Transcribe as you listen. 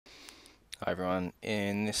Hi everyone,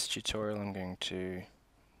 in this tutorial I'm going to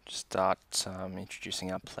start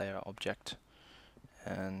introducing our player object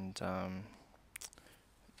and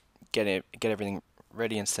get everything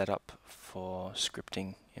ready and set up for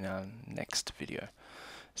scripting in our next video.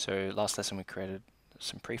 So last lesson we created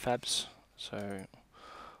some prefabs, so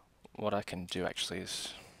what I can do actually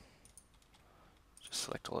is just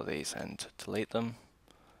select all of these and delete them,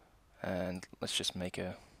 and let's just make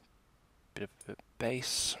a bit of a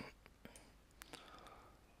base.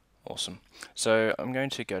 Awesome. So I'm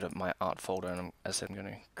going to go to my art folder and as I said, I'm going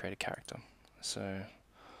to create a character. So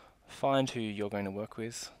find who you're going to work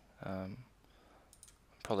with.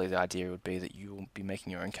 Probably the idea would be that you will be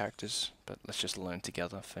making your own characters, but let's just learn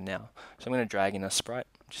together for now. So I'm going to drag in a sprite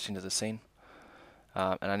just into the scene,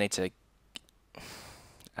 and I need to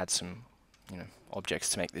add some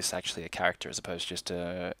objects to make this actually a character as opposed to just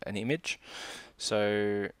an image.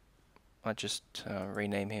 So I just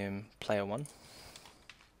rename him player 1.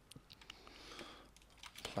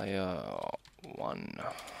 Player 1.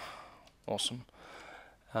 Awesome.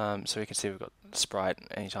 So we can see we've got sprite.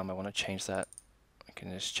 Anytime I want to change that, I can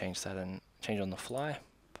just change that and change on the fly,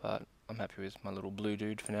 but I'm happy with my little blue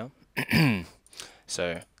dude for now.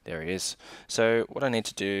 So there he is. So what I need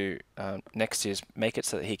to do next is make it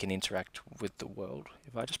so that he can interact with the world.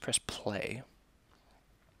 If I just press play,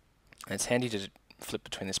 and it's handy to flip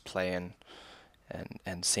between this play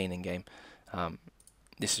and scene in game.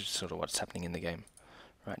 This is sort of what's happening in the game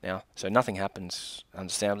right now. So nothing happens,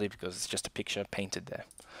 understandably, because it's just a picture painted there.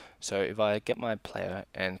 So if I get my player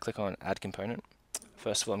and click on add component,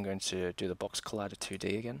 first of all I'm going to do the box collider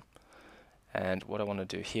 2D again, and what I want to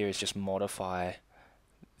do here is just modify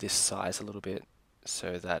this size a little bit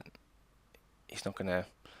so that he's not going to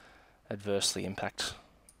adversely impact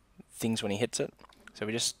things when he hits it. So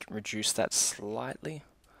we just reduce that slightly,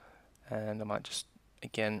 and I might just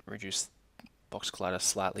again reduce box collider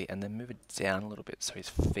slightly and then move it down a little bit so his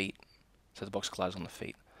feet, so the box collider's on the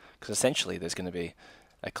feet, because essentially there's going to be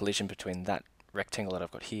a collision between that rectangle that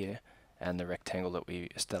I've got here and the rectangle that we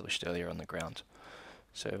established earlier on the ground.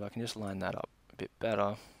 So if I can just line that up a bit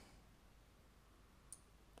better,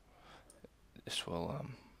 this will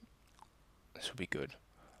be good.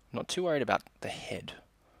 I'm not too worried about the head.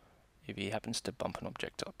 If he happens to bump an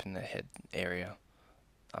object up in the head area,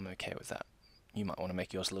 I'm okay with that. You might want to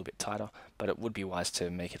make yours a little bit tighter, but it would be wise to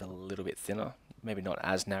make it a little bit thinner. Maybe not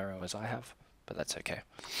as narrow as I have, but that's okay.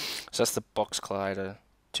 So that's the box collider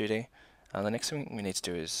 2D. The next thing we need to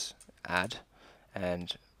do is add,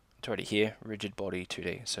 and it's already here, RigidBody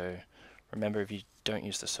 2D. So remember, if you don't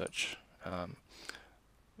use the search, we're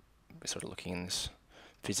sort of looking in this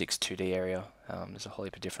physics 2D area. There's a whole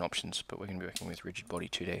heap of different options, but we're going to be working with RigidBody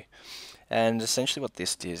 2D. And essentially what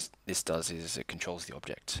this does is it controls the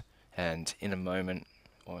object. And in a moment,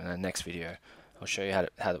 or in the next video, I'll show you how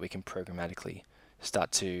that we can programmatically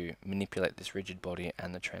start to manipulate this rigid body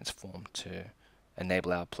and the transform to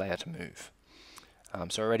enable our player to move.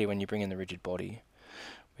 So already when you bring in the rigid body,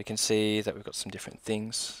 we can see that we've got some different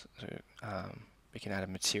things. So, we can add a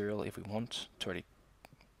material if we want. It already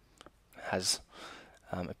has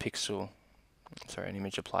a pixel, sorry, an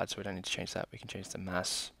image applied, so we don't need to change that. We can change the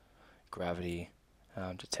mass, gravity,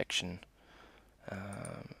 detection,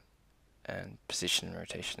 and position and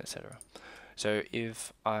rotation, etc. So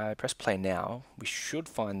if I press play now, we should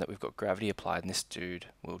find that we've got gravity applied and this dude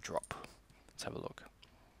will drop. Let's have a look.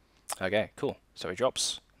 Okay, cool. So he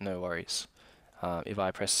drops, no worries. If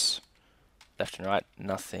I press left and right,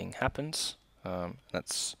 nothing happens.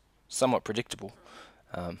 That's somewhat predictable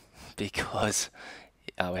because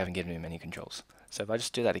we haven't given him any controls. So if I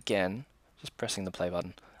just do that again, just pressing the play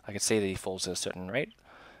button, I can see that he falls at a certain rate.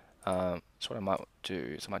 So what I might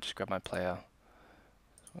do is I might just grab my player.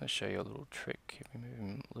 I'm going to show you a little trick. If we move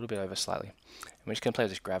him a little bit over slightly, and we're just going to play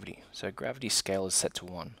with this gravity. So gravity scale is set to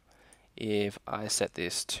 1. If I set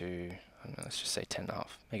this to, I don't know, let's just say 10.5,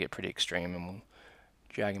 make it pretty extreme, and we'll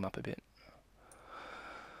drag him up a bit.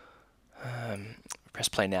 Press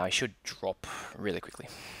play now. He should drop really quickly.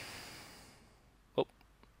 Oh,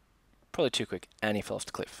 probably too quick, and he fell off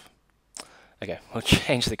the cliff. Okay, we'll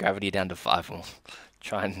change the gravity down to 5. We'll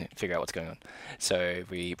try and figure out what's going on. So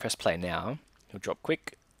if we press play now, he'll drop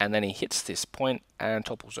quick, and then he hits this point and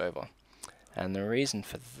topples over. And the reason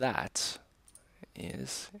for that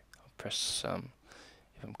is, I'll press,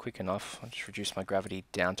 if I'm quick enough, I'll just reduce my gravity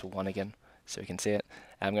down to 1 again so we can see it.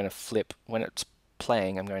 And I'm going to flip, when it's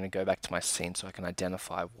playing, I'm going to go back to my scene so I can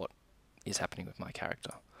identify what is happening with my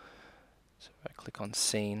character. So if I click on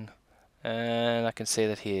scene, and I can see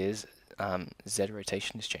that his Z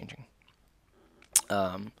rotation is changing.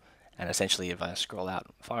 And essentially if I scroll out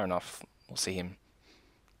far enough, we'll see him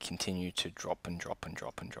continue to drop and drop and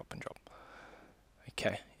drop and drop and drop.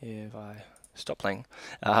 Okay, if I stop playing,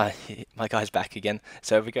 my guy's back again.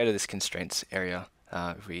 So if we go to this constraints area,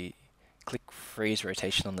 if we click freeze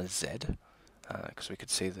rotation on the Z, because we could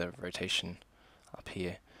see the rotation up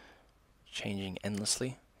here changing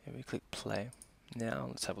endlessly. If we click play, now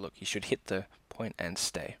let's have a look. He should hit the point and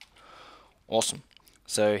stay. Awesome.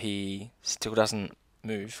 So he still doesn't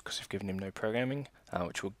move because we've given him no programming,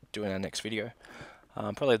 which we'll do in our next video.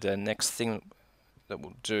 Probably the next thing that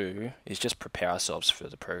we'll do is just prepare ourselves for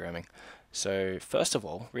the programming. So first of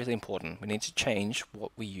all, really important, we need to change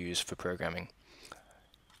what we use for programming.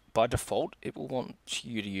 By default, it will want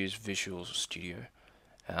you to use Visual Studio,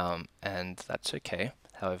 and that's okay.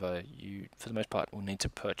 However, you, for the most part, will need to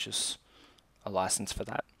purchase a license for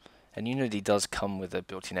that. And Unity does come with a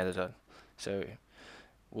built-in editor, so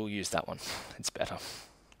we'll use that one. It's better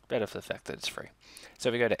for the fact that it's free.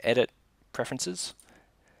 So we go to Edit, Preferences,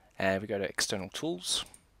 and we go to External Tools,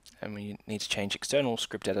 and we need to change External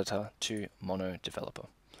Script Editor to Mono Developer.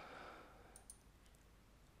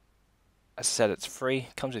 As I said, it's free,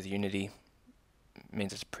 comes with Unity,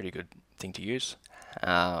 means it's a pretty good thing to use.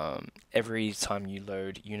 Every time you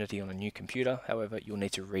load Unity on a new computer, however, you'll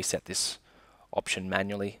need to reset this option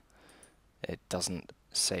manually. It doesn't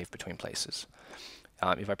save between places.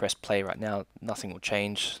 If I press play right now, nothing will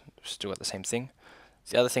change, still got the same thing.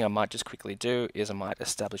 The other thing I might just quickly do is I might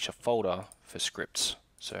establish a folder for scripts.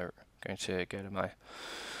 So I'm going to go to my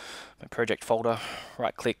project folder,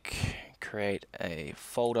 right click, create a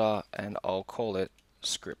folder, and I'll call it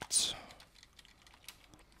scripts.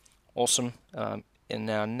 Awesome. In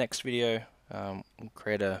our next video, we'll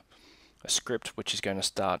create a script which is going to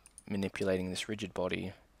start manipulating this rigid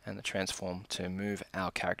body and the transform to move our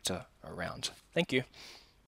character around. Thank you.